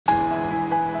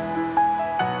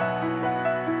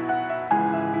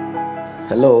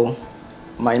Hello,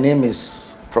 my name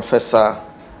is Professor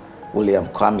William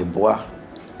Kwame.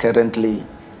 Currently,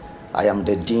 I am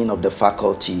the Dean of the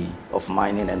Faculty of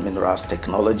Mining and Minerals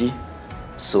Technology,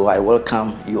 so I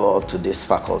welcome you all to this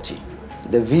faculty.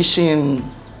 The vision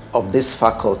of this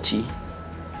faculty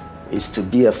is to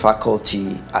be a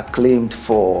faculty acclaimed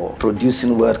for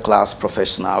producing world-class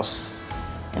professionals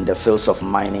in the fields of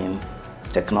mining,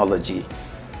 technology,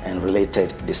 and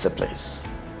related disciplines.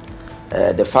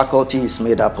 The faculty is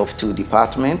made up of two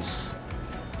departments,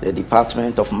 the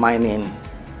Department of Mining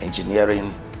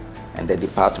Engineering and the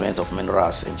Department of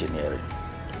Minerals Engineering.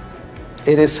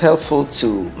 It is helpful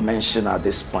to mention at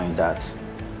this point that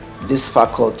this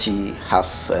faculty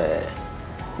has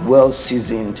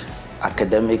well-seasoned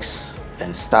academics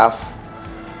and staff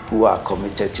who are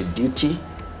committed to duty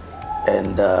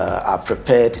and are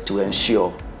prepared to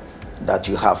ensure that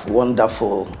you have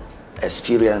wonderful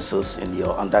experiences in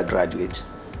your undergraduate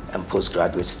and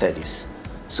postgraduate studies.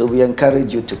 So we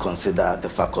encourage you to consider the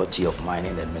Faculty of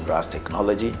Mining and Minerals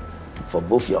Technology for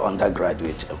both your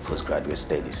undergraduate and postgraduate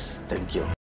studies. Thank you.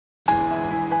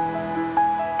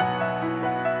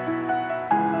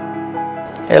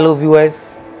 Hello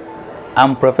viewers,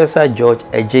 I'm Professor George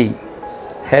Ejay,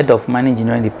 Head of Mining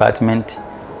Engineering Department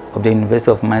of the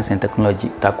University of Mines and Technology,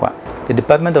 Takwa. The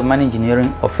Department of Mining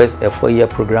Engineering offers a 4-year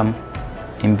program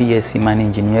in BSc Mining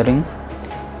Engineering.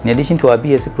 In addition to our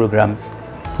BSc program,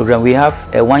 we have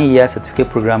a 1-year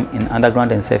certificate program in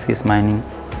underground and surface mining.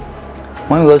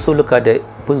 When we also look at the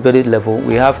postgraduate level,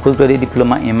 we have postgraduate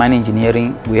diploma in mining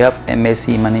engineering, we have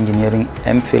MSc in mining engineering,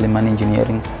 MPhil in mining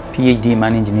engineering, PhD in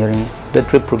mining engineering,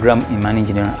 doctorate program in mining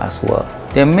engineering as well.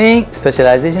 The main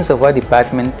specializations of our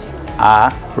department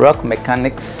are rock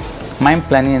mechanics, mine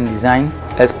planning and design,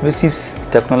 explosives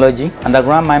technology,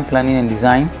 underground mine planning and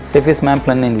design, surface mine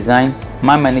planning and design,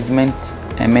 mine management,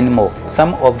 and many more.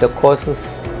 Some of the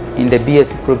courses in the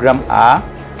BSc program are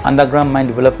underground mine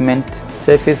development,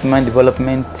 surface mine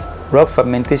development, rock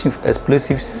fragmentation for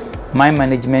explosives, mine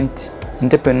management,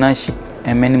 entrepreneurship,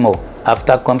 and many more.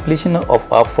 After completion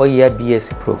of our 4-year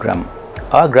BSc program,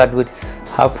 our graduates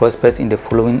have prospects in the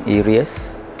following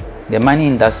areas: the mining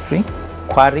industry,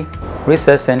 quarry,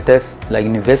 research centers like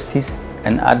universities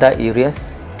and other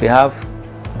areas. We have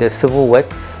the civil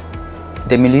works,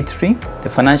 the military, the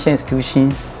financial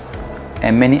institutions,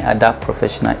 and many other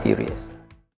professional areas.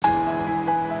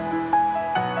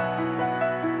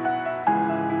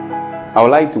 I would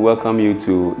like to welcome you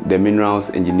to the Minerals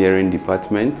Engineering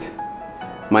Department.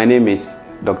 My name is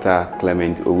Dr.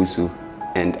 Clement Owusu,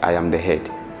 and I am the head.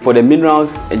 For the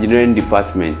Minerals Engineering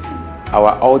Department,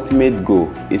 our ultimate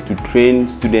goal is to train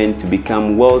students to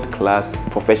become world-class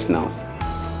professionals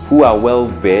who are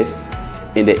well-versed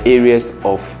in the areas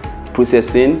of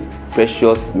processing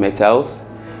precious metals,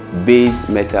 base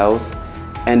metals,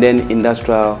 and then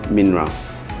industrial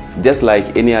minerals. Just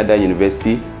like any other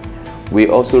university, we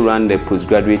also run the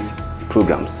postgraduate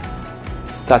programs,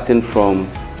 starting from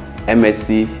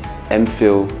MSc,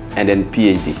 MPhil, and then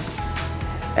PhD.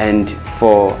 And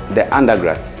for the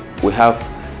undergrads, we have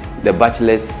the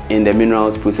bachelor's in the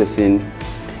minerals processing,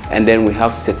 and then we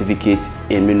have certificate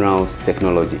in minerals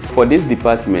technology. For this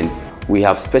department, we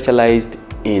have specialized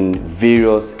in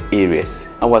various areas.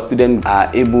 Our students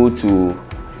are able to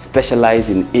specialize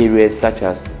in areas such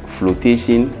as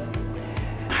flotation,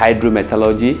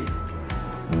 hydrometallurgy,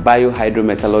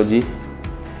 biohydrometallurgy,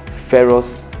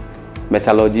 ferrous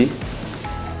metallurgy.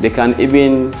 They can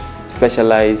even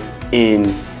specialize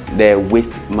in the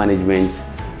waste management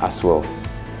as well.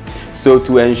 So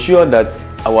to ensure that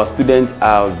our students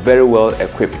are very well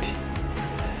equipped,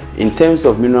 in terms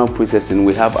of mineral processing,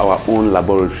 we have our own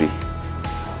laboratory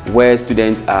where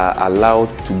students are allowed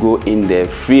to go in there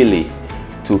freely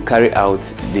to carry out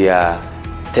their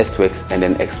test works and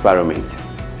then experiments.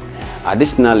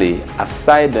 Additionally,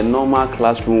 aside the normal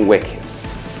classroom work,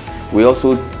 we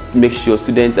also make sure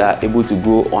students are able to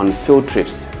go on field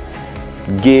trips,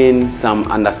 gain some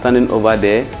understanding over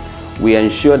there. We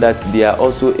ensure that they are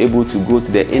also able to go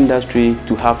to the industry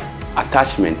to have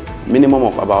attachment, minimum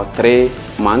of about 3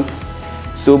 months.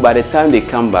 So by the time they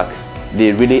come back,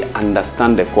 they really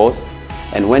understand the course,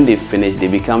 and when they finish, they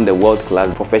become the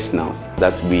world-class professionals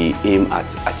that we aim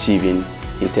at achieving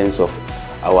in terms of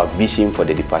our vision for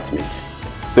the department.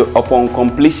 So upon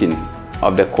completion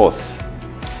of the course,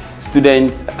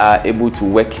 students are able to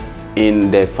work in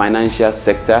the financial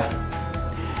sector,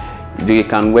 they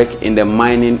can work in the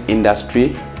mining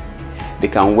industry, they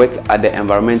can work at the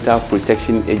Environmental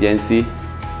Protection Agency,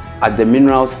 at the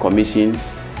Minerals Commission,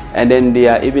 and then they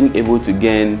are even able to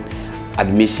gain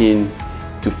admission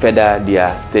to further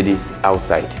their studies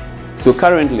outside. So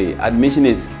currently, admission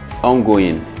is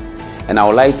ongoing, and I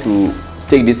would like to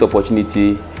take this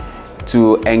opportunity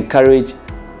to encourage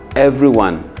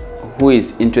everyone who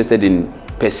is interested in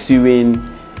pursuing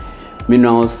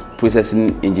minerals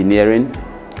processing engineering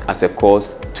as a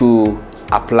course to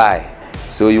apply.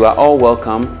 So you are all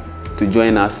welcome to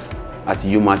join us at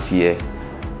UMaT here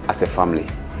as a family.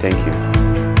 Thank you.